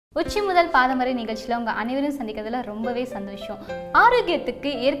உச்சி முதல் பாதம் வரை நிகழ்ச்சியில் உங்கள் அனைவரும் சந்திக்கிறதுல ரொம்பவே சந்தோஷம். ஆரோக்கியத்துக்கு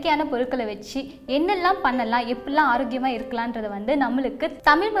இயற்கையான பொருட்களை வச்சு என்னெல்லாம் பண்ணலாம், எப்படிலாம் ஆரோக்கியமாக இருக்கலான்றதை நம்மளுக்கு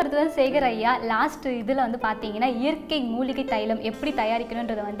தமிழ் மருத்துவர் சேகர் ஐயா லாஸ்ட் இதில் பார்த்தீங்கன்னா இயற்கை மூலிகை தைலம் எப்படி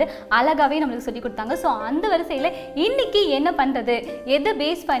தயாரிக்கணுன்றதை அழகாகவே நம்மளுக்கு சொல்லி கொடுத்தாங்க. ஸோ அந்த வரிசையில் இன்னைக்கு என்ன பண்ணுறது, எதை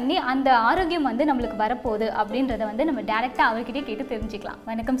பேஸ் பண்ணி அந்த ஆரோக்கியம் நம்மளுக்கு வரப்போகுது அப்படின்றத நம்ம டேரெக்டாக அவர்கிட்டே கேட்டு தெரிஞ்சுக்கலாம்.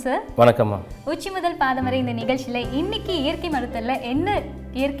 வணக்கம் சார். வணக்கம்மா. உச்சி முதல் பாதம் வரை இந்த நிகழ்ச்சியில் இன்னைக்கு இயற்கை மருத்துவத்தில் என்ன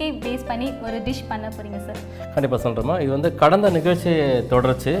இயற்கை பேஸ் பண்ணி ஒரு டிஷ் பண்ண போறீங்க சார்? கண்டிப்பாக சொல்கிறோமா. இது கடந்த நிகழ்ச்சி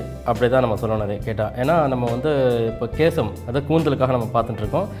தொடர்ச்சி அப்படி தான் நம்ம சொல்லணும் அதை கேட்டால். ஏன்னா நம்ம இப்போ கேசம் அதாவது கூந்தலுக்காக நம்ம பார்த்துட்டு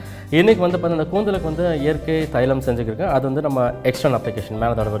இருக்கோம். இன்றைக்கி பார்த்தீங்கன்னா அந்த கூந்தலுக்கு இயற்கை தைலம் செஞ்சுக்கிருக்கேன். அது நம்ம எக்ஸ்டர்னல் அப்ளிகேஷன்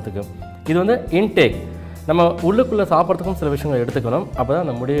மேலே தடவுறதுக்கு. இது இன்டேக் நம்ம உள்ளுக்குள்ளே சாப்பிட்றதுக்கும் சில விஷயங்கள் எடுத்துக்கணும். அப்போ தான்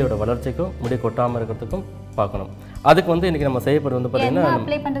அந்த முடியோட வளர்ச்சிக்கும் முடி கொட்டாமல் இருக்கிறதுக்கும் பார்க்கணும். அதுக்கு இன்றைக்கி நம்ம செய்யப்படுறது பார்த்தீங்கன்னா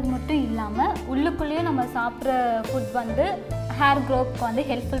அப்ளை பண்ணுறது மட்டும் இல்லாமல் உள்ளுக்குள்ளேயும் நம்ம சாப்பிட்ற ஃபுட் ஹேர் க்ரோக்கு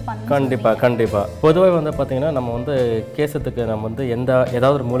ஹெல்ப்ஃபுல் பண்ணும். கண்டிப்பாக பொதுவாக பார்த்தீங்கன்னா நம்ம கேசத்துக்கு நம்ம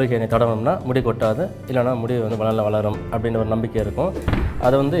ஏதாவது ஒரு மூலிகை தடவணும்னா முடி கொட்டாது, இல்லைனா முடி நல்லா வளரும் அப்படின்னு ஒரு நம்பிக்கை இருக்கும்.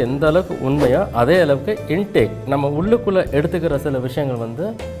 அது எந்த அளவுக்கு உண்மையோ அதே அளவுக்கு இன்டேக் நம்ம உள்ளுக்குள்ளே எடுத்துக்கிற சில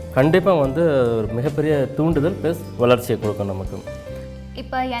விஷயங்கள் கண்டிப்பாக ஒரு மிகப்பெரிய தூண்டுதல் ப்ளஸ் வளர்ச்சியை கொடுக்கும் நமக்கு.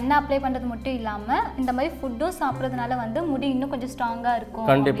 இப்போ எண்ணெய் அப்ளை பண்ணுறது மட்டும் இல்லாமல் இந்த மாதிரி ஃபுட்டும் சாப்பிட்றதுனால முடி இன்னும் கொஞ்சம் ஸ்ட்ராங்காக இருக்கும்.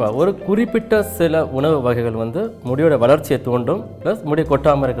 கண்டிப்பாக ஒரு குறிப்பிட்ட சில உணவு வகைகள் முடியோட வளர்ச்சியை தூண்டும் ப்ளஸ் முடி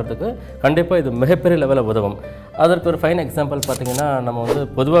கொட்டாமல் இருக்கிறதுக்கு கண்டிப்பாக இது மிகப்பெரிய லெவலில் உதவும். அதற்கு ஒரு ஃபைன் எக்ஸாம்பிள் பார்த்திங்கன்னா நம்ம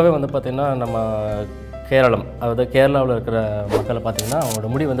பொதுவாகவே பார்த்திங்கன்னா நம்ம கேரளம் அதாவது கேரளாவில் இருக்கிற மக்களை பார்த்திங்கன்னா அவங்களோட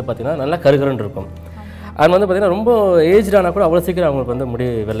முடி பார்த்திங்கன்னா நல்லா கருகருன்னு இருக்கும். அது பார்த்திங்கன்னா ரொம்ப ஏஜ்டானா கூட அவ்வளோ சீக்கிரம் அவங்களுக்கு முடி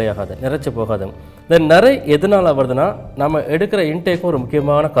வெள்ளையாகாது, நிறைச்சி போகாது. இந்த நிறை எதனால் வருதுன்னா நம்ம எடுக்கிற இன்டேக்கும் ஒரு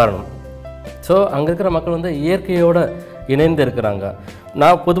முக்கியமான காரணம். ஸோ அங்கே இருக்கிற மக்கள் இயற்கையோடு இணைந்து இருக்கிறாங்க.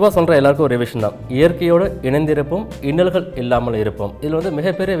 நான் பொதுவாக சொல்கிற எல்லாருக்கும் ஒரு விஷயம் தான், இயற்கையோடு இணைந்திருப்போம், இன்னல்கள் இல்லாமல் இருப்போம். இதில்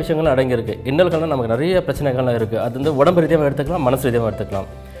மிகப்பெரிய விஷயங்கள் அடங்கியிருக்கு. இன்னல்கள்னால் நமக்கு நிறைய பிரச்சனைகள்லாம் இருக்குது. அது உடம்பு ரீதியாக எடுத்துக்கலாம், மனசு ரீதியாக எடுத்துக்கலாம்.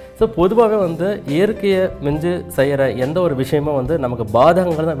 ஸோ பொதுவாகவே இயற்கையை மிஞ்சு செய்கிற எந்த ஒரு விஷயமும் நமக்கு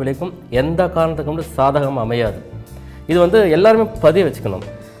பாதகங்கள் தான் விளைக்கும், எந்த காரணத்துக்கு சாதகமாக அமையாது. இது எல்லாருமே பதிய வச்சுக்கணும்.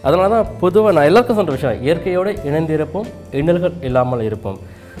 அதனால தான் பொதுவாக நான் எல்லாருக்கும் சொல்கிற விஷயம், இயற்கையோடு இணைந்திருப்போம், இன்னல்கள் இல்லாமல் இருப்போம்.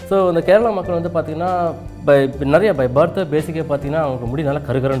 ஸோ இந்த கேரளா மக்கள் பார்த்திங்கன்னா நிறைய பை பர்த் பேசிக்காக பார்த்திங்கன்னா அவங்களுக்கு முடி நல்லா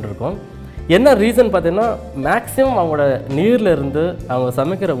கருகருன்னு இருக்கும். என்ன ரீசன் பார்த்திங்கன்னா மேக்ஸிமம் அவங்களோட நீரில் இருந்து அவங்க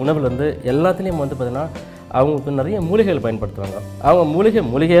சமைக்கிற உணவுலேருந்து எல்லாத்துலேயும் பார்த்திங்கன்னா அவங்களுக்கு நிறைய மூலிகைகள் பயன்படுத்துவாங்க. அவங்க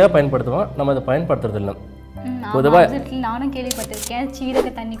மூலிகையாக பயன்படுத்துவாங்க, நம்ம அதை பயன்படுத்துறது இல்லை. பொதுவாக நானும் கேள்விப்பட்டிருக்கேன், சீரக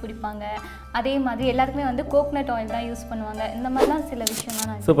தண்ணி குடிப்பாங்க, அதே மாதிரி எல்லாருக்குமே கோகனட் ஆயில் தான் யூஸ் பண்ணுவாங்க. இந்த மாதிரிலாம் சில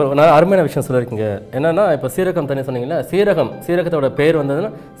விஷயம்லாம் சூப்பர். நான் அருமையான விஷயம் சொல்லியிருக்கீங்க. என்னென்னா இப்போ சீரகம் தண்ணி சொன்னீங்களா, சீரகத்தோட பேர்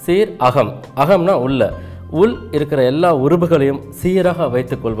சீர் அகம். அகம்னா உள் இருக்கிற எல்லா உறுப்புகளையும் சீராக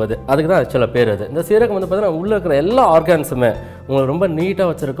வைத்துக் கொள்வது, அதுக்கு தான் ஆக்சுவலாக பேர். அது இந்த சீரகம் பார்த்தீங்கன்னா உள்ளே இருக்கிற எல்லா ஆர்கான்ஸுமே உங்களுக்கு ரொம்ப நீட்டாக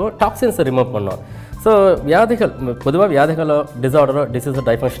வச்சுருக்கோம், டாக்ஸின்ஸை ரிமூவ் பண்ணோம். ஸோ வியாதிகள் பொதுவாக வியாதிகளோ டிசார்டரோ டிசீஸோ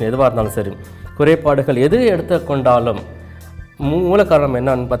டைஃபங்க்ஷன் எதுவாக இருந்தாலும் சரி, குறைபாடுகள் எது எடுத்துக்கொண்டாலும் மூல காரணம்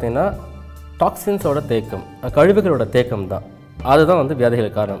என்னன்னு பார்த்தீங்கன்னா டாக்ஸின்ஸோட தேக்கம், கழிவுகளோட தேக்கம் தான். அதுதான்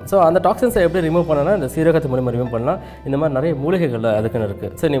வியாதிகளுக்கு காரணம். ஸோ அந்த டாக்ஸின்ஸை எப்படி ரிமூவ் பண்ணனா இந்த சீரகத்து மூலமாக ரிமூவ் பண்ணலாம். இந்த மாதிரி நிறைய மூலிகைகள் அதுக்குன்னு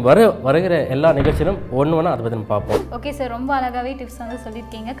இருக்குது. ஸோ நீ வருகிற எல்லா நிகழ்ச்சியிலும் ஒன்று அதை பற்றி நம்ம பார்ப்போம். ஓகே சார், ரொம்ப அழகாகவே டிப்ஸ்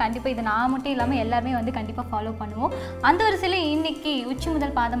சொல்லியிருக்கீங்க. கண்டிப்பாக இது நான் மட்டும் இல்லாமல் எல்லாருமே கண்டிப்பாக ஃபாலோ பண்ணுவோம். அந்த வரிசையில் இன்னைக்கு உச்சி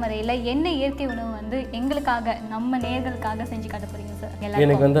முதல் பாதம் வரையில் என்ன இயற்கை உணவு எங்களுக்காக நம்ம நேயர்களுக்காக செஞ்சு காட்ட போகிறீங்க சார்?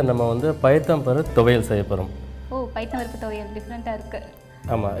 எனக்கு நம்ம பயத்தம் பருப்பு துவையல் செய்ய போகிறோம். ஓ, பயத்தம் பருப்பு துவையல் டிஃப்ரெண்ட்டாக இருக்குது.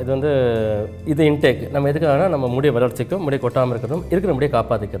 ஆமாம், இது இன்டேக் நம்ம எதுக்காகனா நம்ம முடிய வளர்ச்சிக்கும், முடி கொட்டாமல் இருக்கிறதும், இருக்கிற முடியை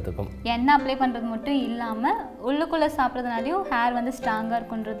காப்பாற்றிக்கிறதுக்கும். எண்ணெய் அப்ளை பண்ணுறது மட்டும் இல்லாமல் உள்ளுக்குள்ளே சாப்பிட்றதுனாலையும் ஹேர் ஸ்ட்ராங்காக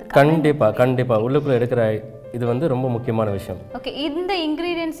இருக்குன்றதுக்கு கண்டிப்பாக உள்ளுக்குள்ளே எடுக்கிற இது ரொம்ப முக்கியமான விஷயம். ஓகே, இந்த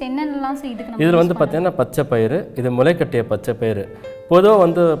இன்க்ரீடியன்ட்ஸ் என்னென்னலாம் இதுக்கு இதில் பார்த்தீங்கன்னா பச்சை பயிறு, இது முளைக்கட்டிய பச்சை பயிறு.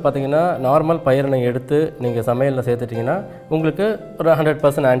 பொதுவாக பார்த்தீங்கன்னா நார்மல் பயிரை எடுத்து நீங்கள் சமையலில் சேர்த்துட்டிங்கன்னா உங்களுக்கு ஒரு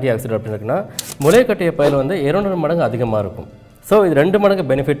 100% ஆன்டி ஆக்சிடென்ட் அப்படின்னு இருக்குன்னா, முளைக்கட்டிய பயிர் 200 மடங்கு அதிகமாக இருக்கும். ஸோ இது 2 மடங்கு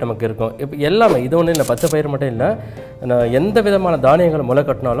பெனிஃபிட் நமக்கு இருக்கும். இப்போ எல்லாமே இது ஒன்றும் இல்லை, பச்சை பயிர் மட்டும் இல்லை, எந்த விதமான தானியங்கள் முளை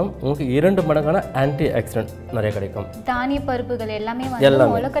கட்டினாலும் உங்களுக்கு 2 மடங்கான ஆன்டி ஆக்சிடென்ட் நிறைய கிடைக்கும். தானிய பருப்புகள் எல்லாமே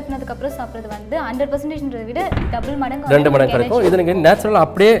முளை கட்டினதுக்கு அப்புறம் சாப்பிட்றது 100% விட டபுள் மடங்கு 2 மடங்கு கிடைக்கும். இது நீங்கள் நேச்சுரலாக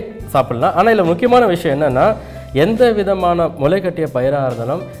அப்படியே சாப்பிட்லாம். ஆனால் இதில் முக்கியமான விஷயம் என்னென்னா, எந்த விதமான முளை கட்டிய பயிராக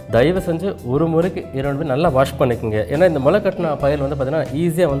இருந்தாலும் தயவு செஞ்சு ஒரு முறைக்கு 2 பேர் நல்லா வாஷ் பண்ணிக்கோங்க. ஏன்னா இந்த முளை கட்டின பயிர் பார்த்தீங்கன்னா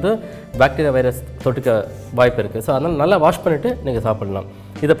ஈஸியாக பாக்டீரியா வைரஸ் தொட்டுக்க வாய்ப்பு இருக்குது. ஸோ அதனால் நல்லா வாஷ் பண்ணிவிட்டு நீங்கள் சாப்பிட்லாம்.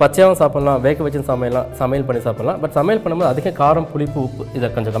 இதை பச்சையாகவும் சாப்பிட்லாம், வேக வச்சு சமையல் பண்ணி சாப்பிட்லாம். பட் சமையல் பண்ணும்போது அதிக காரம், புளிப்பு, உப்பு இதை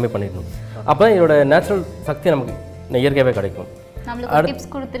கொஞ்சம் கம்மி பண்ணிடணும். அப்போ தான் இதோட நேச்சுரல் சக்தி நமக்கு இயற்கையாகவே கிடைக்கும். நம்மளுக்கு ஒரு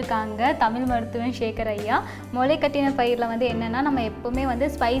டிப்ஸ் கொடுத்துருக்காங்க தமிழ் மருத்துவன் சேகர் ஐயா. முளை கட்டின பயிரில் வந்து என்னென்னா நம்ம எப்போவுமே வந்து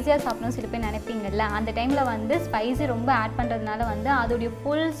ஸ்பைஸியாக சாப்பிடணும் சில பேர் நினைப்பீங்கல்ல, அந்த டைமில் வந்து ஸ்பைஸி ரொம்ப ஆட் பண்ணுறதுனால வந்து அதோடைய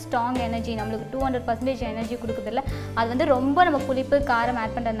ஃபுல் ஸ்ட்ராங் எனர்ஜி நம்மளுக்கு 200% எனர்ஜி கொடுக்குறதில்ல. அது வந்து ரொம்ப நம்ம புளிப்பு காரம்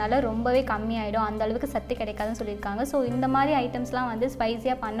ஆட் பண்ணுறதுனால ரொம்பவே கம்மியாயிடும், அந்த அளவுக்கு சத்து கிடைக்காதுன்னு சொல்லியிருக்காங்க. ஸோ இந்த மாதிரி ஐட்டம்ஸ்லாம் வந்து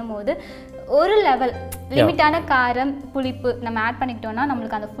ஸ்பைஸியாக பண்ணும்போது ஒரு லெவல் லிமிட்டான காரம் புளிப்பு நம்ம ஆட் பண்ணிக்கிட்டோம்னா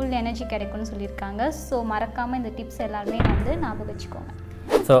நம்மளுக்கு அந்த ஃபுல் எனர்ஜி கிடைக்கும்னு சொல்லியிருக்காங்க. ஸோ மறக்காமல் இந்த டிப்ஸ் எல்லாருமே வந்து ஞாபகம் வச்சுக்கோங்க.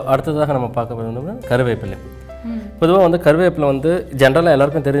 ஸோ அடுத்ததாக நம்ம பார்க்க போகிறது கருவேப்பிலை. பொதுவாக வந்து கருவேப்பிலை வந்து ஜென்ரலாக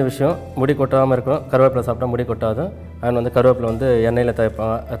எல்லாருக்கும் தெரிஞ்ச விஷயம், முடி கொட்டாமல் இருக்கும். கருவேப்பிலை சாப்பிட்டா முடி கொட்டாது. அண்ட் வந்து கருவேப்பிலை வந்து எண்ணெயில்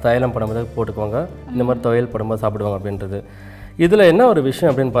தைலம் படும்போது போட்டுக்குவாங்க, இந்த மாதிரி துவையல் படும்போது சாப்பிடுவாங்க அப்படின்றது. இதில் என்ன ஒரு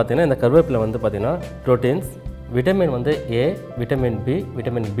விஷயம் அப்படின்னு பார்த்தீங்கன்னா, இந்த கருவேப்பிலை வந்து பார்த்திங்கன்னா ப்ரோட்டீன்ஸ், விட்டமின் வந்து ஏ, vitamin B,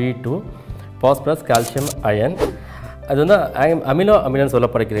 vitamin B2, phosphorus, calcium, iron, அது வந்து அமினோ அமிலன்னு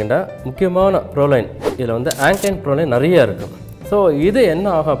சொல்லப்படுகின்ற முக்கியமான ப்ரோலைன். இதில் வந்து ஆங்கைன் ப்ரோலைன் நிறைய இருக்குது. ஸோ இது என்ன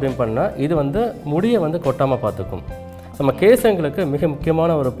ஆகும் அப்படின்னு பண்ணால் இது வந்து முடியை வந்து கொட்டாமல் பார்த்துக்கும். நம்ம கேசங்களுக்கு மிக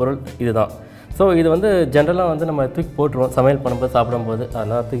முக்கியமான ஒரு பொருள் இதுதான். ஸோ இது வந்து ஜென்ரலாக வந்து நம்ம தூக்கி போட்டுருவோம் சமையல் பண்ணும்போது சாப்பிடும்போது,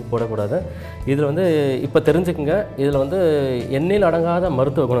 அதெல்லாம் தூக்கி போடக்கூடாது. இதில் வந்து இப்போ தெரிஞ்சுக்குங்க, இதில் வந்து எண்ணில் அடங்காத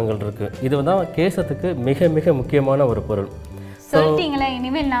மருத்துவ குணங்கள் இருக்குது. இது தான் கேசத்துக்கு மிக மிக முக்கியமான ஒரு பொருள். சொல்லிட்டீங்களா,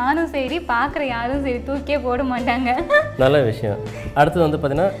 இனிமேல் நானும் சரி பார்க்குற யாரும் சரி தூக்கியே போட மாட்டாங்க. நல்ல விஷயம். அடுத்தது வந்து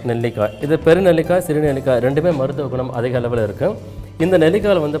பார்த்திங்கன்னா நெல்லிக்காய். இது பெருநெல்லிக்காய், சிறு நெல்லிக்காய் ரெண்டுமே மருத்துவ குணம் அதிக அளவில் இருக்குது. இந்த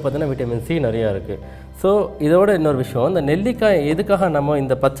நெல்லிக்காயில் வந்து பார்த்திங்கன்னா விட்டமின் சி நிறையா இருக்குது. ஸோ இதோட இன்னொரு விஷயம், இந்த நெல்லிக்காய் எதுக்காக நம்ம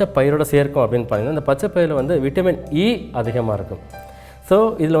இந்த பச்சை பயிரோட சேர்க்கோம் அப்படின்னு பார்த்தீங்கன்னா, இந்த பச்சை பயிரில் வந்து விட்டமின் இ அதிகமாக இருக்கும். ஸோ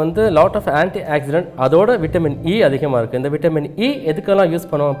இதில் வந்து லாட் ஆஃப் ஆன்டி ஆக்சிடென்ட், அதோட விட்டமின் இ அதிகமாக இருக்குது. இந்த விட்டமின் இ எதுக்கெல்லாம் யூஸ்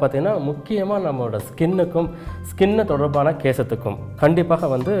பண்ணுவோம் பார்த்தீங்கன்னா, முக்கியமாக நம்மளோட ஸ்கின்னு தொடர்பான கேசத்துக்கும் கண்டிப்பாக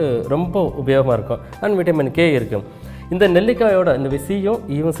வந்து ரொம்ப உபயோகமாக இருக்கும். அண்ட் விட்டமின் கே இருக்குது. இந்த நெல்லிக்காயோட இந்த சியும்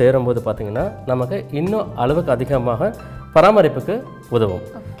ஈவும் சேரும்போது பார்த்திங்கன்னா நமக்கு இன்னும் அளவுக்கு அதிகமாக பராமரிப்புக்கு உதவும்.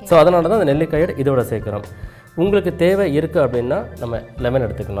 ஸோ அதனால தான் இந்த நெல்லிக்காயோட இதோட சேர்க்குறோம். உங்களுக்கு தேவை இருக்குது அப்படின்னா நம்ம லெமன்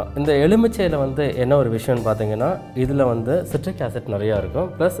எடுத்துக்கலாம். இந்த எலுமிச்சையில் வந்து என்ன ஒரு விஷயம்னு பார்த்தீங்கன்னா, இதில் வந்து சிட்ரிக் ஆசிட் நிறையா இருக்கும்.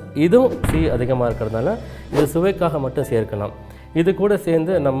 ப்ளஸ் இதுவும் சி அதிகமாக இருக்கிறதுனால இது சுவைக்காக மட்டும் சேர்க்கலாம். இது கூட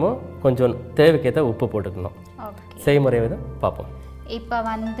சேர்ந்து நம்ம கொஞ்சம் தேவைக்கேற்ற உப்பு போட்டுக்கணும். செய்முறை விதம் பார்ப்போம். இப்போ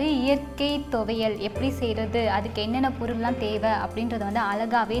வந்து இயற்கை துவையல் எப்படி செய்கிறது, அதுக்கு என்னென்ன பொருள்லாம் தேவை அப்படின்றத வந்து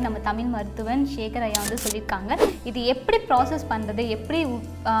அழகாகவே நம்ம தமிழ் மருத்துவன் சேகர் ஐயா வந்து சொல்லியிருக்காங்க. இது எப்படி ப்ராசஸ் பண்ணுறது, எப்படி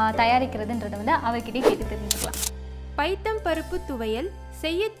தயாரிக்கிறதுன்றதை வந்து அவர்கிட்டே கேட்டு தெரிஞ்சுக்கலாம். பைத்தம் பருப்பு துவையல்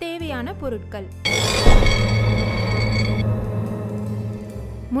செய்ய தேவையான பொருட்கள்: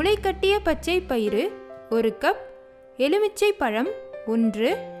 முளைக்கட்டிய பச்சை பயிறு 1 கப், எலுமிச்சை பழம்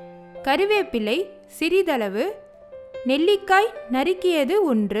 1, கருவேப்பிலை சிறிதளவு, நெல்லிக்காய் நறுக்கியது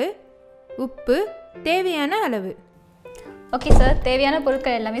 1, உப்பு தேவையான அளவு. ஓகே சார், தேவையான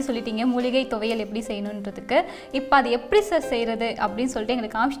பொருட்கள் எல்லாமே சொல்லிட்டீங்க. மூலிகை துவையல் எப்படி செய்யணுன்றதுக்கு. இப்போ அது எப்படி சார் செய்கிறது அப்படின்னு சொல்லிட்டு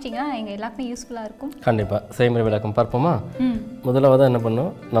எங்களுக்கு காமிச்சிட்டிங்கன்னா எங்கள் எல்லாருக்குமே யூஸ்ஃபுல்லாக இருக்கும். கண்டிப்பாக செய்முறை விளக்கம் பார்ப்போமா? முதலாவது என்ன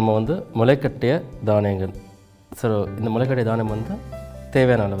பண்ணோம், நம்ம வந்து முளைக்கட்டிய தானியங்கள். ஸோ இந்த முளைக்கட்டிய தானியம் வந்து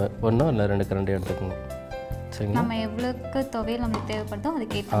தேவையான அளவு 1 இல்லை 2 கரண்டி எடுத்துக்கணும். சரிங்க, நம்ம எவ்வளோக்கு துவையல் நமக்கு தேவைப்படுதோ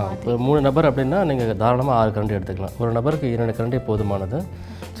அதுக்கேற்ற மாதிரி. ஒரு 3 நபர் அப்படின்னா நீங்கள் தாராளமாக 6 கரண்டி எடுத்துக்கலாம். ஒரு நபருக்கு 2 கரண்டி போதுமானது.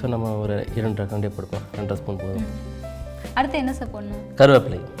 ஸோ நம்ம ஒரு 2 கரண்டி போடுவோம், 2 ஸ்பூன் போதும். அடுத்து என்ன சார் போடணும்?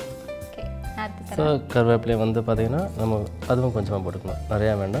 கருவேப்பிலை. ஓகே, ஸோ கருவேப்பிலை வந்து பார்த்திங்கன்னா நம்ம அதுவும் கொஞ்சமாக போட்டுக்கணும்,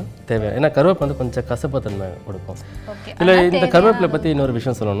 நிறையா வேண்டாம், தேவையான. ஏன்னா கருவேப்பிலை வந்து கொஞ்சம் கசப்புத்தன்மை கொடுக்கும். இல்லை, இந்த கருவேப்பிலை பற்றி இன்னொரு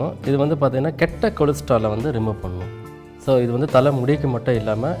விஷயம் சொல்லணும். இது வந்து பார்த்திங்கன்னா கெட்ட கொலஸ்ட்ராலை வந்து ரிமூவ் பண்ணணும். ஸோ இது வந்து தலை முடிக்கு மட்டும்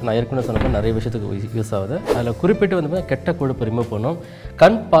இல்லாமல் நான் ஏற்கனவே சொன்ன மாதிரி நிறைய விஷயத்துக்கு யூஸ் ஆகுது. அதில் குறிப்பிட்டு வந்து கெட்ட கொழுப்பு ரிமூவ் பண்ணும்,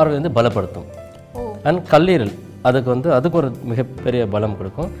 கண் பார்வை வந்து பலப்படுத்தும், அண்ட் கல்லீரல் அதுக்கு ஒரு மிகப்பெரிய பலம்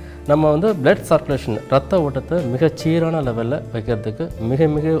கொடுக்கும். நம்ம வந்து பிளட் சர்க்குலேஷன், ரத்த ஓட்டத்தை மிக சீரான லெவலில் வைக்கிறதுக்கு மிக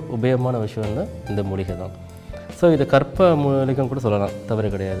மிக உபயோகமான விஷயம் வந்து இந்த மூலிகை தான். ஸோ இது கற்ப மூலிகைன்னு கூட சொல்லலாம்,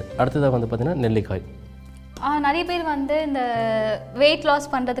 தவறு கிடையாது. அடுத்ததாக வந்து பார்த்திங்கன்னா நெல்லிக்காய். நிறைய பேர் வந்து இந்த வெயிட் லாஸ்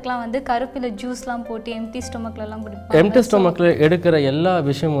பண்ணுறதுக்குலாம் வந்து கருப்பில் ஜூஸ்லாம் போட்டு எம்டி ஸ்டொமக்லலாம் குடிப்பாங்க. எம்டி ஸ்டொமக்கில் எடுக்கிற எல்லா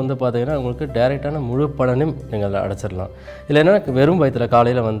விஷயமும் வந்து பார்த்திங்கன்னா உங்களுக்கு டைரெக்டான முழு பலனையும் நீங்கள் அடைச்சிடலாம். இல்லைன்னா வெறும் வயிற்றில்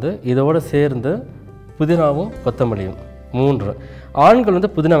காலையில் வந்து இதோடு சேர்ந்து புதினாவும் கொத்தமல்லியும் 3. ஆண்கள்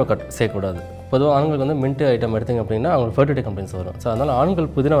வந்து புதினாவை சேர்க்கக்கூடாது. பொதுவாக ஆண்களுக்கு வந்து மின்ட் ஐட்டம் எடுத்திங்க அப்படின்னா அவங்களுக்கு ஃபர்டிலிட்டி கம்ப்ளைண்ட்ஸ் வரும். ஸோ அதனால்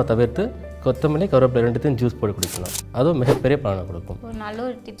ஆண்கள் புதினாவை தவிர்த்து கொத்தமல்லி கருவேப்பிலை 2த்தையும் ஜூஸ் போட்டு குடிக்கலாம். அதுவும் மிகப்பெரிய பலனை கொடுக்கும். ஒரு நல்ல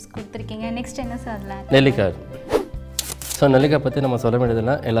ஒரு டிப்ஸ் கொடுத்துருக்கீங்க. நெக்ஸ்ட் என்ன சார் அதில்? நெல்லிக்காய். ஸோ நெல்லிக்காய் பற்றி நம்ம சொல்ல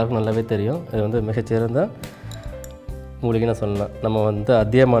வேண்டியதில்லை, எல்லாருக்கும் நல்லாவே தெரியும். இது வந்து மிகச்சிறந்த மூலிகைன்னு சொல்லலாம். நம்ம வந்து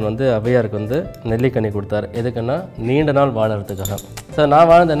அதியமான் வந்து ஔவையாருக்கு வந்து நெல்லிக்கனி கொடுத்தார். எதுக்குன்னா நீண்ட நாள் வாழறதுக்காக. ஸோ நான்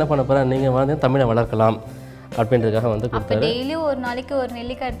வாழ்ந்து என்ன பண்ண போகிறேன், நீங்கள் வாழ்ந்து தமிழை வளர்க்கலாம் அப்படின்றதுக்காக வந்து கொடுத்தாரு. டெய்லி ஒரு நாளைக்கு ஒரு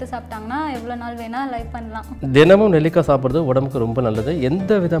நெல்லிக்காய் எடுத்து சாப்பிட்டாங்கன்னா எவ்வளோ நாள் வேணால் லைஃப் பண்ணலாம். தினமும் நெல்லிக்காய் சாப்பிட்றது உடம்புக்கு ரொம்ப நல்லது.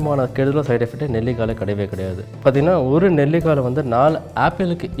 எந்த விதமான கெடுதலும் சைடு எஃபெக்ட் நெல்லிக்காயில் கிடையவே கிடையாது. பார்த்திங்கன்னா ஒரு நெல்லிக்காயில் வந்து 4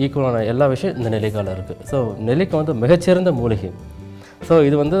 ஆப்பிளுக்கு ஈக்குவலான எல்லா விஷயம் இந்த நெல்லிக்காயில் இருக்குது. ஸோ நெல்லிக்காய் வந்து மிகச்சிறந்த மூலிகை. ஸோ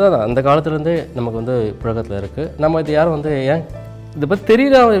இது வந்து தான் அந்த காலத்துலேருந்தே நமக்கு வந்து புழக்கத்தில் இருக்குது. நம்ம இது யாரும் வந்து ஏன் இதை பற்றி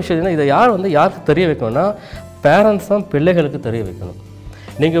தெரியாத விஷயம் இதை யாருக்கு தெரிய வைக்கணும்னா பேரண்ட்ஸ் தான் பிள்ளைகளுக்கு தெரிய வைக்கணும்.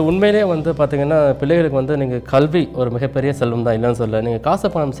 நீங்கள் உண்மையிலே வந்து பார்த்தீங்கன்னா பிள்ளைகளுக்கு வந்து நீங்கள் கல்வி ஒரு மிகப்பெரிய செல்வம் தான், இல்லைன்னு சொல்ல. நீங்கள் காசு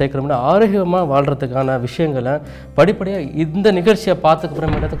பணம் சேர்க்கணும்னா ஆரோக்கியமாக வாழ்கிறதுக்கான விஷயங்களை படிப்படியாக இந்த நிகழ்ச்சியை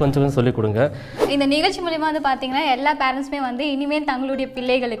பார்த்துக்கப்புறமேட்டு கொஞ்சம் கொஞ்சம் சொல்லிக் கொடுங்க. இந்த நிகழ்ச்சி மூலிமா வந்து பார்த்தீங்கன்னா எல்லா பேரண்ட்ஸுமே வந்து இனிமேல் தங்களுடைய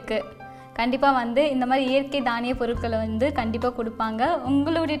பிள்ளைகளுக்கு கண்டிப்பாக வந்து இந்த மாதிரி இயற்கை தானிய பொருட்களை வந்து கண்டிப்பாக கொடுப்பாங்க.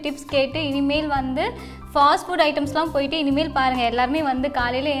 உங்களுடைய டிப்ஸ் கேட்டு இனிமேல் வந்து ஃபாஸ்ட் ஃபுட் ஐட்டம்ஸ்லாம் போயிட்டு இனிமேல் பாருங்கள் எல்லாருமே வந்து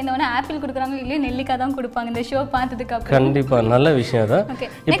காலையில் ஏந்தோடனே ஆப்பிள் கொடுக்குறாங்க, இல்லையே நெல்லிக்காய் தான் கொடுப்பாங்க இந்த ஷோ பார்த்ததுக்கு அப்புறம். கண்டிப்பாக நல்ல விஷயம் தான்.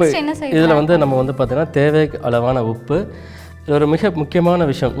 இப்போ என்ன செய்யணும், இதில் வந்து நம்ம வந்து பார்த்தீங்கன்னா தேவைக்கு அளவான உப்பு. ஒரு மிக முக்கியமான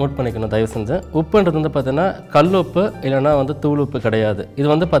விஷயம் நோட் பண்ணிக்கணும் தயவு செஞ்சு. உப்புன்றது வந்து பார்த்தீங்கன்னா கல் உப்பு இல்லைன்னா வந்து தூள் உப்பு கிடையாது. இது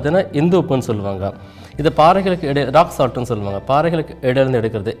வந்து பார்த்தீங்கன்னா இந்து உப்புன்னு சொல்லுவாங்க. இது பாறைகளுக்கு ராக் சால்ட்டுன்னு சொல்லுவாங்க. பாறைகளுக்கு இடையிலேருந்து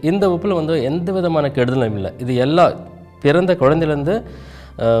எடுக்கிறது. இந்த உப்பில் வந்து எந்த விதமான கெடுதலும் இல்லை. இது எல்லா பிறந்த குழந்தையிலேருந்து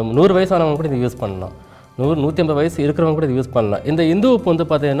 100 வயசானவங்க கூட இது யூஸ் பண்ணலாம். 100-150 வயசு இருக்கிறவங்க கூட இது யூஸ் பண்ணலாம். இந்த இந்து உப்பு வந்து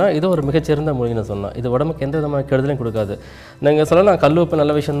பார்த்தீங்கன்னா இது ஒரு மிகச்சிறந்த மொழின்னு சொன்னால் இது உடம்புக்கு எந்த விதமான கெடுதலையும் கொடுக்காது. நீங்கள் சொல்லலாம் கல் உப்பு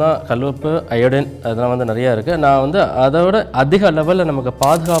நல்ல விஷயம் தான். கல் உப்பு, அயோடின் அதெல்லாம் வந்து நிறையா இருக்குது. நான் வந்து அதோட அதிக லெவலில் நமக்கு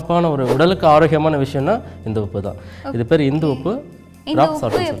பாதுகாப்பான ஒரு உடலுக்கு ஆரோக்கியமான விஷயம்னா இந்த உப்பு தான். இது பேர் இந்து உப்பு.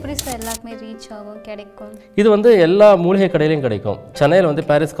 எப்படி சார் எல்லாருமே ரீச் ஆகும் கிடைக்கும்? இது வந்து எல்லா மூலிகை கடையிலையும் கிடைக்கும். சென்னையில் வந்து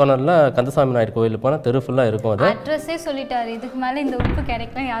பாரிஸ் கார்னரில் கந்தசாமி நாயுடு கோயில் போனால் தெரு ஃபுல்லாக இருக்கும். அது அட்ரஸே சொல்லிட்டாரு, இதுக்கு மேலே இந்த உப்பு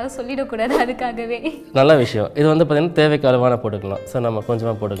கிடைக்கலாம் யாரும் சொல்லிடக்கூடாது, அதுக்காகவே நல்ல விஷயம். இது வந்து பார்த்திங்கன்னா தேவைக்கு அளவான போட்டுக்கலாம். ஸோ நம்ம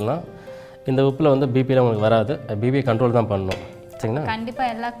கொஞ்சமாக போட்டுக்கலாம். இந்த உப்பில் வந்து பிபியில் உங்களுக்கு வராது. பிபியை கண்ட்ரோல் தான் பண்ணணும். சரிங்களா? கண்டிப்பாக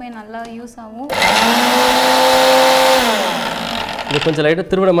எல்லாருக்குமே நல்லா யூஸ் ஆகும். இது கொஞ்சம் லைட்டாக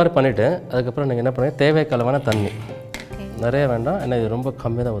திருவிட மாதிரி பண்ணிவிட்டு அதுக்கப்புறம் நீங்கள் என்ன பண்ணுங்கள், தேவைக்கு அளவான தண்ணி நிறைய வேண்டாம், ஏன்னா இது ரொம்ப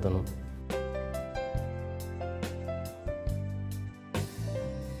கம்மியாக தான் ஊற்றணும்.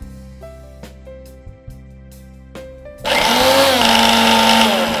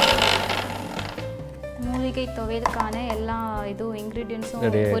 மூலிகை துவையலுக்கான எல்லா இதுவும் இன்க்ரீடியன்ஸும்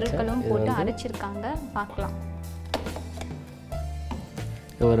பொருட்களும் போட்டு அரைச்சிருக்காங்க. பார்க்கலாம்.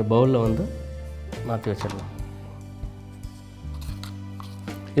 ஒரு பவுலில் வந்து மாற்றி வச்சிடலாம்.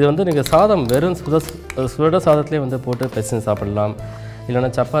 இது வந்து நீங்கள் சாதம் வெறும் சுட சாதத்துலேயே வந்து போட்டு பிசைஞ்சு சாப்பிடலாம். இல்லைன்னா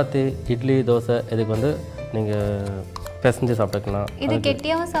சப்பாத்தி, இட்லி, தோசை இதுக்கு வந்து நீங்கள் பிசைஞ்சு சாப்பிட்டுக்கலாம். இது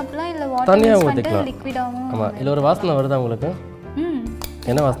கெட்டியாகவும் சாப்பிடலாம், இல்லை தனியாக ஊற்றிக்கலாம். லிக்விடாகவும். ஆமாம். இல்லை ஒரு வாசனை வருதா உங்களுக்கு?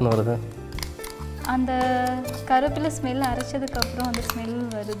 என்ன வாசனை வருது? அந்த கருவேப்பிலை ஸ்மெல் அரைச்சதுக்கப்புறம் அந்த ஸ்மெல்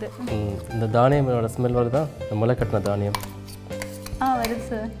வருது. இந்த தானியமோட ஸ்மெல் வருதா? இந்த முளை கட்டின தானியம் வருது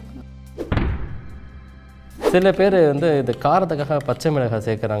சார். சில பேர் வந்து இது காரத்துக்காக பச்சை மிளகாய்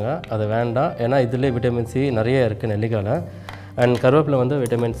சேர்க்குறாங்க. அது வேண்டாம். ஏன்னா இதுலேயே விட்டமின் சி நிறைய இருக்குது நெல்லிக்காயில். அண்ட் கருவேப்பிலை வந்து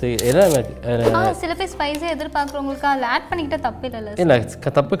விட்டமின் சி எல்லாம் சில பேர் ஸ்பைஸாக எதிர்பார்க்குறவங்களுக்கு அதில் ஆட் பண்ணிக்கிட்டால் தப்பு இல்லை. இல்லை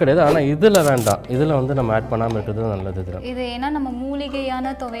தப்பு கிடையாது. ஆனால் இதில் வேண்டாம். இதில் வந்து நம்ம ஆட் பண்ணாமல் இருக்கிறது நல்லது. இதில் இது ஏன்னா நம்ம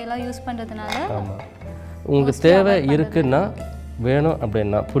மூலிகையான துவையெல்லாம் யூஸ் பண்ணுறதுனால. ஆமாம். உங்களுக்கு தேவை இருக்குன்னா வேணும்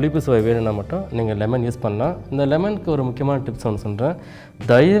அப்படின்னா புளிப்பு சுவை வேணும்னா மட்டும் நீங்கள் லெமன் யூஸ் பண்ணலாம். இந்த லெமனுக்கு ஒரு முக்கியமான டிப்ஸ் ஒன்று சொல்கிறேன்.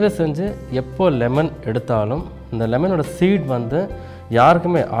 தயவு செஞ்சு எப்போ லெமன் எடுத்தாலும் இந்த லெமனோட சீட் வந்து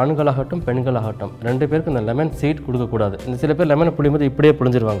யாருக்குமே ஆண்களாகட்டும் பெண்களாகட்டும் 2 பேருக்கு இந்த லெமன் சீட் கொடுக்கக்கூடாது. இந்த சில பேர் லெமனை புளியும்போது இப்படியே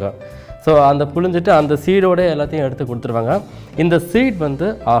புளிஞ்சிருவாங்க. ஸோ அந்த புளிஞ்சிட்டு அந்த சீடோட எல்லாத்தையும் எடுத்து கொடுத்துருவாங்க. இந்த சீட் வந்து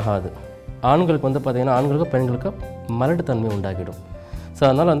ஆகாது. ஆண்களுக்கு வந்து பார்த்திங்கன்னா ஆண்களுக்கும் பெண்களுக்கும் மலட்டுத்தன்மை உண்டாக்கிடும். ஸோ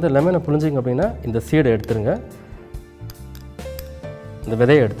அதனால் வந்து லெமனை புளிஞ்சிங்க அப்படின்னா இந்த சீடை எடுத்துருங்க. இந்த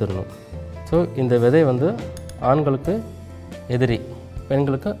விதையை எடுத்துடணும். ஸோ இந்த விதை வந்து ஆண்களுக்கு எதிரி,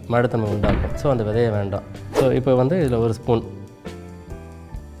 பெண்களுக்கு மலட்டுத்தன்மை உண்டாக்கும். ஸோ அந்த விதையை வேண்டாம். ஸோ இப்போ வந்து இதில் ஒரு ஸ்பூன்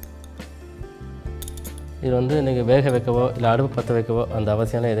இது வந்து நீங்கள் வேக வைக்கவோ இல்லை அடுப்பு பற்ற வைக்கவோ அந்த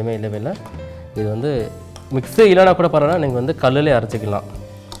அவசியம்லாம் எதுவுமே இல்லவே இல்லை. இது வந்து மிக்ஸி இல்லைனா கூட பரவாயில்ல, நீங்கள் வந்து கல்லுலேயே அரைச்சிக்கலாம்.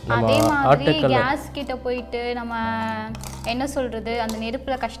 அதே மாதிரி கேஸ் கிட்ட போயிட்டு நம்ம என்ன சொல்கிறது அந்த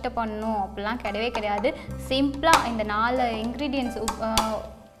நெருப்பில் கஷ்டப்படணும் அப்படிலாம் கிடையவே கிடையாது. சிம்பிளாக இந்த 4 இன்க்ரீடியன்ட்ஸ்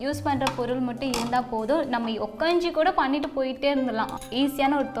யூஸ் பண்ணுற பொருள் மட்டும் இருந்தால் போதும். நம்ம உட்காந்து கூட பண்ணிட்டு போயிட்டே இருந்துடலாம்.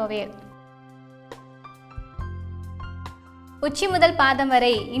 ஈஸியான ஒரு துவையல். உச்சி முதல் பாதம்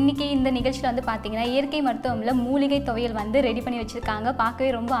வரை இன்னைக்கு இந்த நிகழ்ச்சியில் வந்து பார்த்தீங்கன்னா இயற்கை மருத்துவமில் மூலிகை துவையல் வந்து ரெடி பண்ணி வச்சுருக்காங்க. பார்க்கவே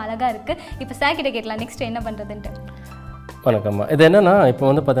ரொம்ப அழகாக இருக்குது. இப்போ சார் கிட்ட கேட்கலாம் நெக்ஸ்ட் என்ன பண்ணுறதுன்ட்டு. வணக்கம்மா. இது என்னென்னா இப்போ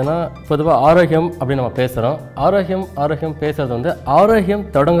வந்து பார்த்தீங்கன்னா பொதுவாக ஆரோக்கியம் அப்படின்னு நம்ம பேசுகிறோம். ஆரோக்கியம் பேசுகிறது வந்து ஆரோக்கியம்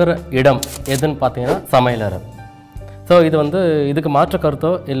தொடங்குகிற இடம் எதுன்னு பார்த்தீங்கன்னா சமையலறை. ஸோ இது வந்து இதுக்கு மாற்று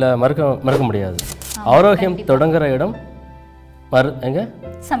கருத்தோ இல்லை மறுக்க முடியாது. ஆரோக்கியம் தொடங்குகிற இடம் எங்கே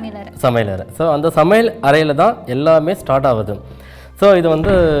சமையலறை. ஸோ அந்த சமையல் அறையில் தான் எல்லாமே ஸ்டார்ட் ஆகுது. ஸோ இது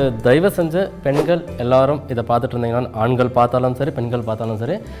வந்து தயவு செஞ்சு பெண்கள் எல்லாரும் இதை பார்த்துட்டு இருந்தீங்கன்னா, ஆண்கள் பார்த்தாலும் சரி பெண்கள் பார்த்தாலும்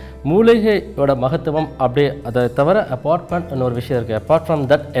சரி, மூலிகையோட மகத்துவம் அப்படி அதை தவிர அப்பார்ட்மெண்ட் இன்னொரு விஷயம் இருக்குது. அப்பார்ட் ஃப்ரம்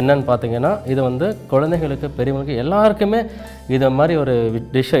தட் என்னன்னு பார்த்தீங்கன்னா, இது வந்து குழந்தைங்களுக்கு பெரியவங்களுக்கு எல்லாருக்குமே இது மாதிரி ஒரு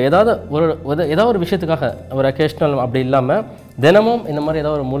டிஷ்ஷை ஏதாவது ஒரு விஷயத்துக்காக ஒரு அக்கேஷ்னல் அப்படி இல்லாமல் தினமும் இந்த மாதிரி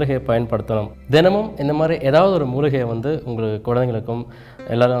ஏதாவது ஒரு மூலிகையை பயன்படுத்தணும். தினமும் இந்த மாதிரி ஏதாவது ஒரு மூலிகையை வந்து உங்களுக்கு குழந்தைங்களுக்கும்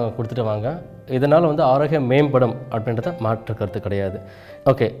எல்லோரும் கொடுத்துட்டு வாங்க. இதனால் வந்து ஆரோக்கியம் மேம்படும் அப்படின்றத மாற்று கருத்து கிடையாது.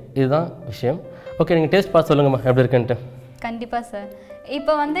 ஓகே, இதுதான் விஷயம். ஓகே, நீங்கள் டேஸ்ட் பார்த்து சொல்லுங்கம்மா எப்படி இருக்குன்ட்டு. கண்டிப்பாக சார்.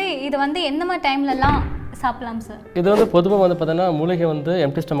 இப்போ வந்து இது வந்து எந்த மாதிரி டைம்லலாம் சாப்பிடலாம் சார்? இது வந்து பொதுவாக வந்து பார்த்தீங்கன்னா மூலிகை வந்து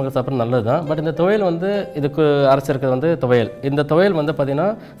எம்டி ஸ்டமக்கில் சாப்பிட்றது நல்லது தான். பட் இந்த துவையல் வந்து இதுக்கு அரைச்சிருக்கிறது வந்து துவையல். இந்த துவையல் வந்து பார்த்தீங்கன்னா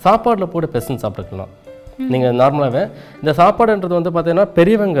சாப்பாட்டில் போட்டு பெசன்னு சாப்பிட்டுக்கலாம். நீங்கள் நார்மலாகவே இந்த சாப்பாடுன்றது வந்து பார்த்தீங்கன்னா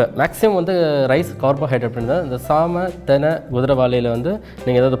பெரியவங்க மேக்ஸிமம் வந்து ரைஸ் கார்போஹைட்ரேட் அப்படின்றது இந்த சாமை தெனை குதிரைவாளியில் வந்து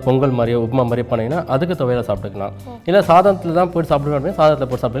நீங்கள் ஏதாவது பொங்கல் மாதிரியோ உப்புமா மாதிரி பண்ணிங்கன்னா அதுக்கு துவையில சாப்பிட்டுக்கலாம். இல்லை சாதத்தில் தான் போட்டு சாப்பிடுவோம் அப்படின்னா சாதத்தில்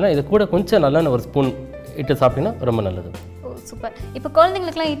போட்டு சாப்பிட்டுக்கலாம். இது கூட கொஞ்சம் நல்லெண்ணெய் ஒரு ஸ்பூன் இட்டு சாப்பிட்டீங்கன்னா ரொம்ப நல்லது. சூப்பர். இப்போ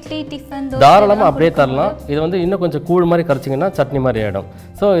குழந்தைங்களுக்குலாம் இட்லி டிஃபன் தாராளமாக அப்படியே தரலாம். இது வந்து இன்னும் கொஞ்சம் கூழ் மாதிரி கரைச்சிங்கன்னா சட்னி மாதிரி ஆகிடும்.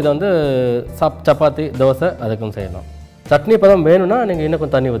 ஸோ இதை வந்து சப்பாத்தி தோசை அதுக்கும் செய்யலாம். சட்னி பதம் வேணும்னா நீங்கள் இன்னும்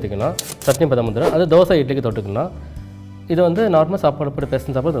கொஞ்சம் தண்ணி ஊற்றிக்கலாம். சட்னி பதம் வந்துடும். அது தோசை இட்லிக்கு தொட்டுக்கலாம். இது வந்து நார்மலாக சாப்பாடு போட்டு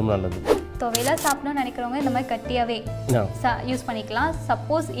பேசணும் சாப்பிட்றது ரொம்ப நல்லது. துவையில சாப்பிடணும்னு நினைக்கிறவங்க இந்த மாதிரி கட்டியாகவே யூஸ் பண்ணிக்கலாம்.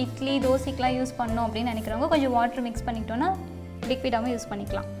 சப்போஸ் இட்லி தோசைக்கெலாம் யூஸ் பண்ணணும் அப்படின்னு நினைக்கிறவங்க கொஞ்சம் வாட்டர் மிக்ஸ் பண்ணிக்கிட்டோன்னா லிக்விடாகவும் யூஸ்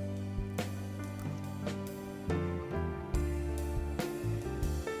பண்ணிக்கலாம்.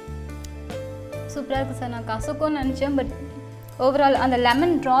 சூப்பராக இருக்குது சார். நான் கசக்கும்னு நினச்சேன். பட் ஓவரால் அந்த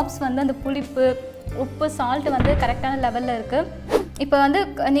லெமன் ட்ராப்ஸ் வந்து அந்த புளிப்பு உப்பு சால்ட்டு வந்து கரெக்டான லெவலில் இருக்குது. இப்போ வந்து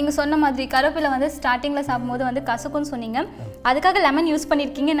நீங்கள் சொன்ன மாதிரி கருவேப்பிலை வந்து ஸ்டார்டிங்கில் சாப்பிடும்போது வந்து கசக்குன்னு சொன்னீங்க. அதுக்காக லெமன் யூஸ்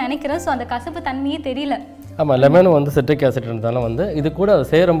பண்ணியிருக்கீங்கன்னு நினைக்கிறேன். ஸோ அந்த கசப்பு தன்மையே தெரியல. ஆமாம், லெமனும் வந்து சிட்ரிக் ஆசிட் இருந்தாலும் வந்து இது கூட அது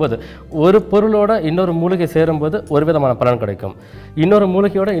சேரும்போது ஒரு பொருளோட இன்னொரு மூலிகை சேரும்போது ஒரு விதமான பலன் கிடைக்கும். இன்னொரு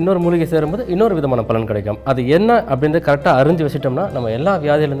மூலிகையோட இன்னொரு மூலிகை சேரும்போது இன்னொரு விதமான பலன் கிடைக்கும். அது என்ன அப்படின்றது கரெக்டாக அறிஞ்சு வச்சுட்டோம்னா நம்ம எல்லா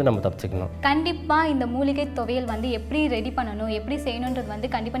வியாதியிலேருந்து நம்ம தப்பிச்சுக்கணும். கண்டிப்பாக இந்த மூலிகை துவையல் வந்து எப்படி ரெடி பண்ணணும் எப்படி செய்யணுன்றது வந்து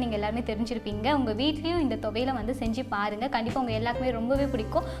கண்டிப்பாக நீங்கள் எல்லாருமே தெரிஞ்சிருப்பீங்க. உங்கள் வீட்லேயும் இந்த துவையலை வந்து செஞ்சு பாருங்கள். கண்டிப்பாக உங்கள் எல்லாருக்குமே ரொம்பவே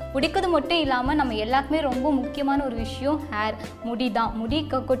பிடிக்கும். பிடிக்கிறது மட்டும் இல்லாமல் நம்ம எல்லாருக்குமே ரொம்ப முக்கியமான ஒரு விஷயம் ஹேர் முடி தான். முடி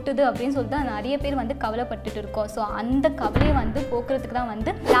கொட்டுது அப்படின்னு சொல்லிட்டு நிறைய பேர் வந்து கவலைப்பட்டு இருக்கோம். ஸோ அந்த கவலையை வந்து போக்குறதுக்கு தான்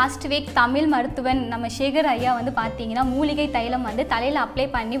வந்து லாஸ்ட் வீக் தமிழ் மருத்துவன் நம்ம சேகர் ஐயா வந்து பார்த்தீங்கன்னா மூலிகை தைலம் வந்து தலையில் அப்ளை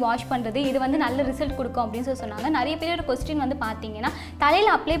பண்ணி வாஷ் பண்ணுறது இது வந்து நல்ல ரிசல்ட் கொடுக்கும் அப்படின்னு சொன்னாங்க. நிறைய பேரோட கொஸ்டின் வந்து பார்த்தீங்கன்னா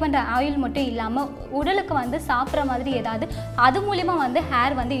தலையில் அப்ளை பண்ணுற ஆயில் மட்டும் இல்லாமல் உடலுக்கு வந்து சாப்பிட்ற மாதிரி ஏதாவது அது மூலிமா வந்து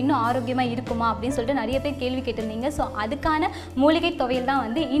ஹேர் வந்து இன்னும் ஆரோக்கியமாக இருக்குமா அப்படின்னு சொல்லிட்டு நிறைய பேர் கேள்வி கேட்டிருந்தீங்க. ஸோ அதுக்கான மூலிகை துவையல் தான்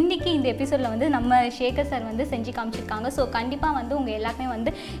வந்து இன்றைக்கி இந்த எபிசோடில் வந்து நம்ம சேகர் சார் வந்து செஞ்சு காமிச்சிருக்காங்க. ஸோ கண்டிப்பாக வந்து உங்கள் எல்லாருமே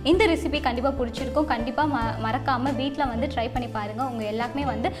வந்து இந்த ரெசிபி கண்டிப்பாக பிடிச்சிருக்கும். கண்டிப்பாக மறக்காமல் வீட்டில் வந்து ட்ரை பண்ணி பாருங்கள். உங்கள் எல்லாருக்குமே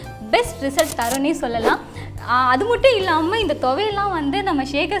வந்து பெஸ்ட் ரிசல்ட் தரும்னே சொல்லலாம். அது மட்டும் இல்லாமல் இந்த துவையெல்லாம் வந்து நம்ம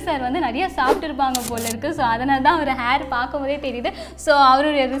சேகர் சார் வந்து நிறையா சாப்பிட்டுருப்பாங்க போல இருக்குது. ஸோ அதனால தான் அவர் ஹேர் பார்க்கும்போதே தெரியுது. ஸோ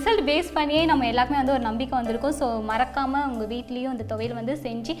அவருடைய ரிசல்ட் பேஸ் பண்ணியே நம்ம எல்லாருக்குமே வந்து ஒரு நம்பிக்கை வந்திருக்கும். ஸோ மறக்காமல் உங்கள் வீட்லேயும் இந்த துவையல் வந்து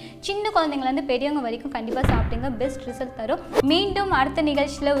செஞ்சு சின்ன குழந்தைங்கலேருந்து பெரியவங்க வரைக்கும் கண்டிப்பாக சாப்பிட்டுங்க. பெஸ்ட் ரிசல்ட் தரும். மீண்டும் அடுத்த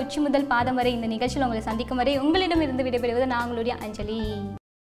நிகழ்ச்சியில் உச்சி முதல் பாதம் வரை இந்த நிகழ்ச்சியில் உங்களை சந்திக்கும் வரை உங்களிடம் இருந்து விடைபெறுவது நான் உங்களுடைய அஞ்சலி.